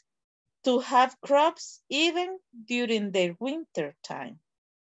ways to have crops even during the winter time.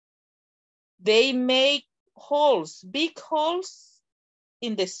 They make holes, big holes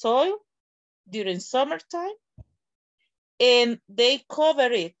in the soil during summertime, and they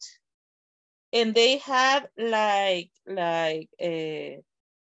cover it. And they have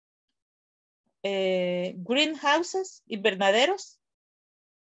greenhouses, invernaderos,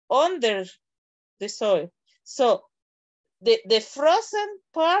 under the soil. So the frozen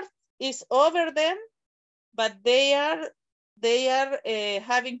part is over them, but they are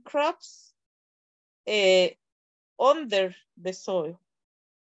having crops under the soil.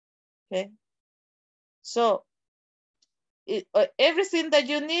 Okay, so everything that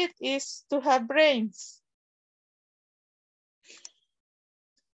you need is to have brains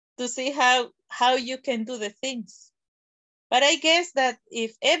to see how you can do the things. But I guess that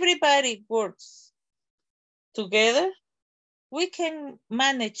if everybody works together, we can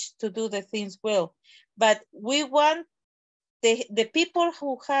manage to do the things well. But we want the people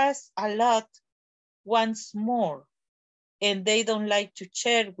who has a lot wants more, and they don't like to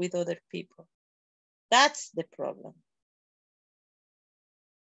share with other people. That's the problem.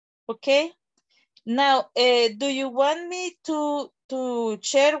 Okay. Now, do you want me to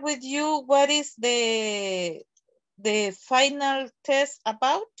share with you what is the final test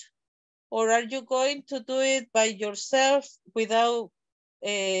about? Or are you going to do it by yourself without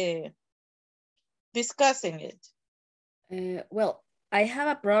discussing it? Well, I have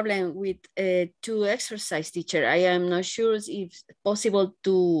a problem with 2 exercise, teacher. I am not sure if it's possible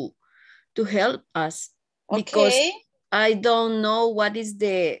to help us, because okay, I don't know what is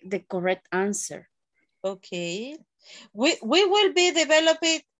the correct answer. Okay, we will be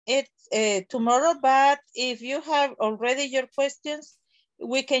developing it tomorrow, but if you have already your questions,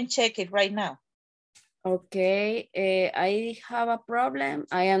 we can check it right now. Okay, I have a problem.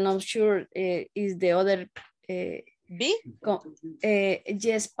 I am not sure is the other B?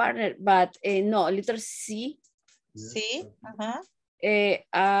 Yes, partner, but no, letter C. C,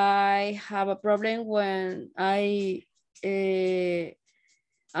 I have a problem when I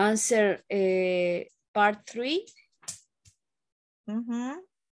answer part 3.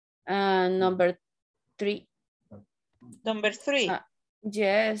 Number 3. Number 3.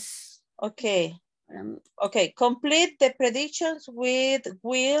 Yes. Okay. Okay, complete the predictions with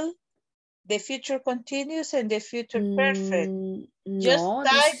will, the future continuous, and the future perfect. No,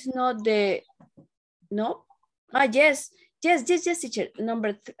 this is not the, no. Yes, teacher.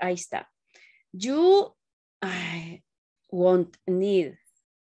 Number 3, ahí está. You won't need.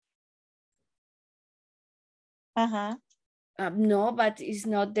 No, but it's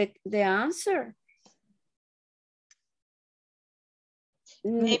not the answer.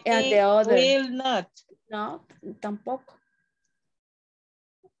 Maybe And the other. Will not. No, tampoco.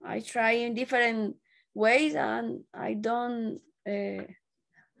 I try in different ways and I don't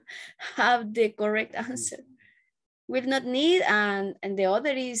have the correct answer. Will not need, and the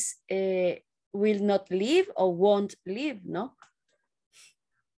other is will not live or won't live, no?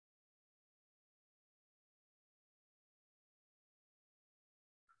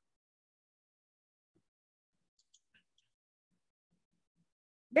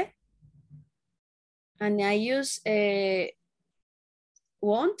 Okay. And I use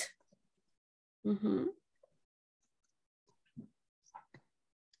won't. Mm-hmm.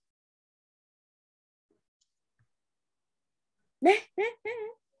 ¿Ve?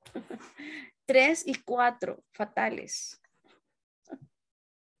 3 y 4, fatales.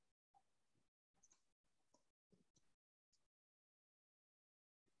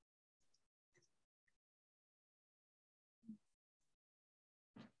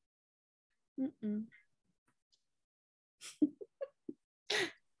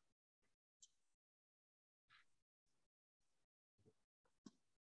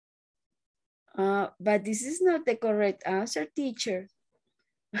 But this is not the correct answer, teacher.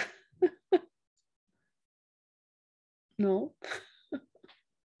 No.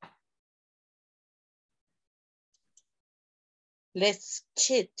 Let's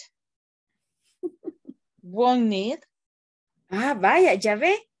cheat. Won't need. Vaya, ya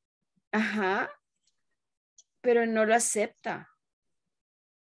ve. Ajá. Pero no lo acepta.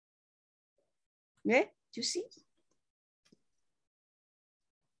 ¿Ve? You see?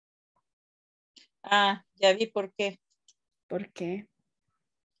 Ya vi por qué. ¿Por qué?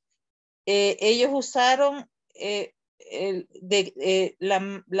 Ellos usaron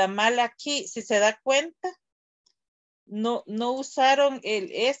la mala aquí, si se da cuenta, no usaron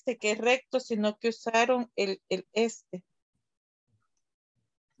el este que es recto, sino que usaron el este.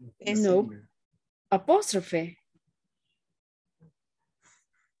 No. Apóstrofe.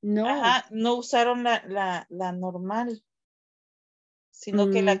 No. Ajá, no usaron la normal,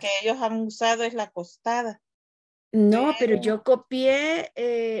 sino que la que ellos han usado es la acostada. No, pero yo copié,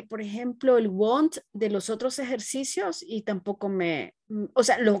 por ejemplo, el want de los otros ejercicios y tampoco o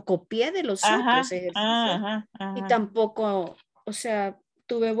sea, lo copié de los otros ejercicios y tampoco, o sea,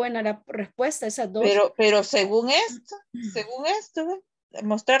 tuve buena respuesta esas dos. Pero según esto,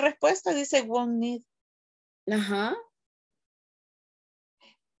 mostrar respuesta dice won't need. Ajá.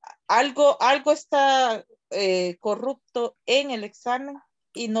 Algo está corrupto en el examen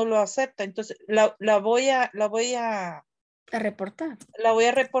y no lo acepta. Entonces la voy a reportar. La voy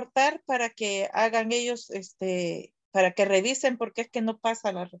a reportar para que hagan ellos, para que revisen por qué es que no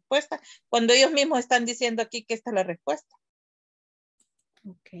pasa la respuesta, cuando ellos mismos están diciendo aquí que esta es la respuesta.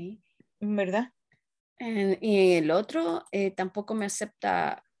 Ok. ¿Verdad? Y el otro tampoco me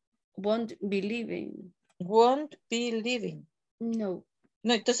acepta won't be living. Won't be living. No.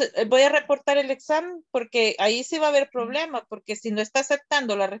 No, entonces voy a reportar el examen porque ahí sí va a haber problema, porque si no está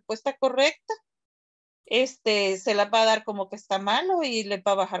aceptando la respuesta correcta, se las va a dar como que está malo y les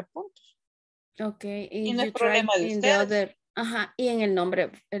va a bajar puntos. Ok. Y no es problema de ustedes. Ajá, y en el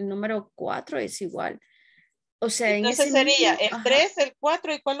número 4 es igual. O sea, entonces en ese sería mismo, el 3, el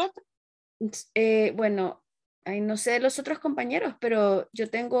 4 y ¿cuál otro? Bueno, no sé los otros compañeros, pero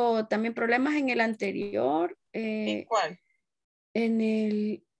yo tengo también problemas en el anterior. ¿En cuál?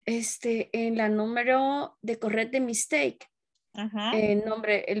 En la número de correct the mistake.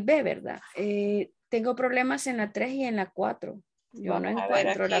 El B, ¿verdad? Tengo problemas en la 3 y en la 4. Yo no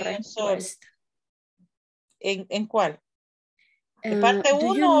encuentro la respuesta. ¿En cuál? ¿En parte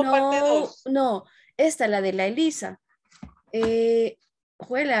 1 o parte 2? No, esta, la de la Elisa.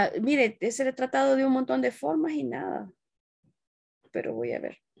 Juela, mire, ese le he tratado de un montón de formas y nada. Pero voy a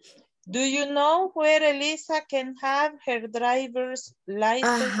ver. Do you know where Elisa can have her driver's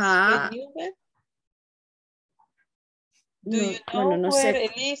license renewed? Do you know where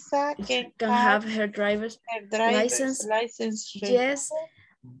Elisa can have her driver's license renewed? Yes,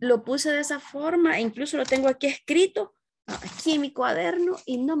 lo puse de esa forma, incluso lo tengo aquí escrito, aquí en mi cuaderno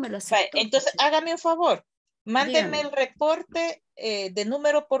y no me lo aceptó. Entonces, hágame un favor. Mándenme el reporte de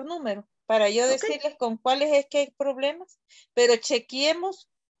número por número para yo decirles con cuáles es que hay problemas, pero chequeemos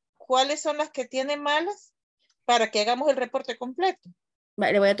cuáles son las que tienen malas para que hagamos el reporte completo.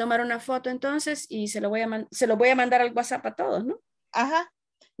 Vale, le voy a tomar una foto entonces y se lo voy a mandar al WhatsApp a todos, ¿no? Ajá.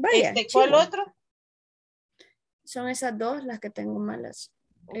 Vaya, ¿Cuál otro? Son esas dos las que tengo malas.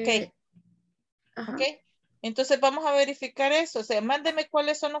 Ok. Ok. Entonces vamos a verificar eso. O sea, mándeme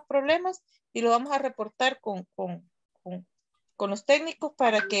cuáles son los problemas y lo vamos a reportar con los técnicos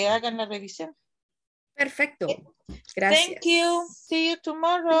para que hagan la revisión. Perfecto. Okay. Gracias. Thank you. See you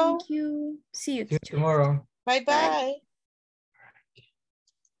tomorrow. Thank you. See you tomorrow. Bye, bye.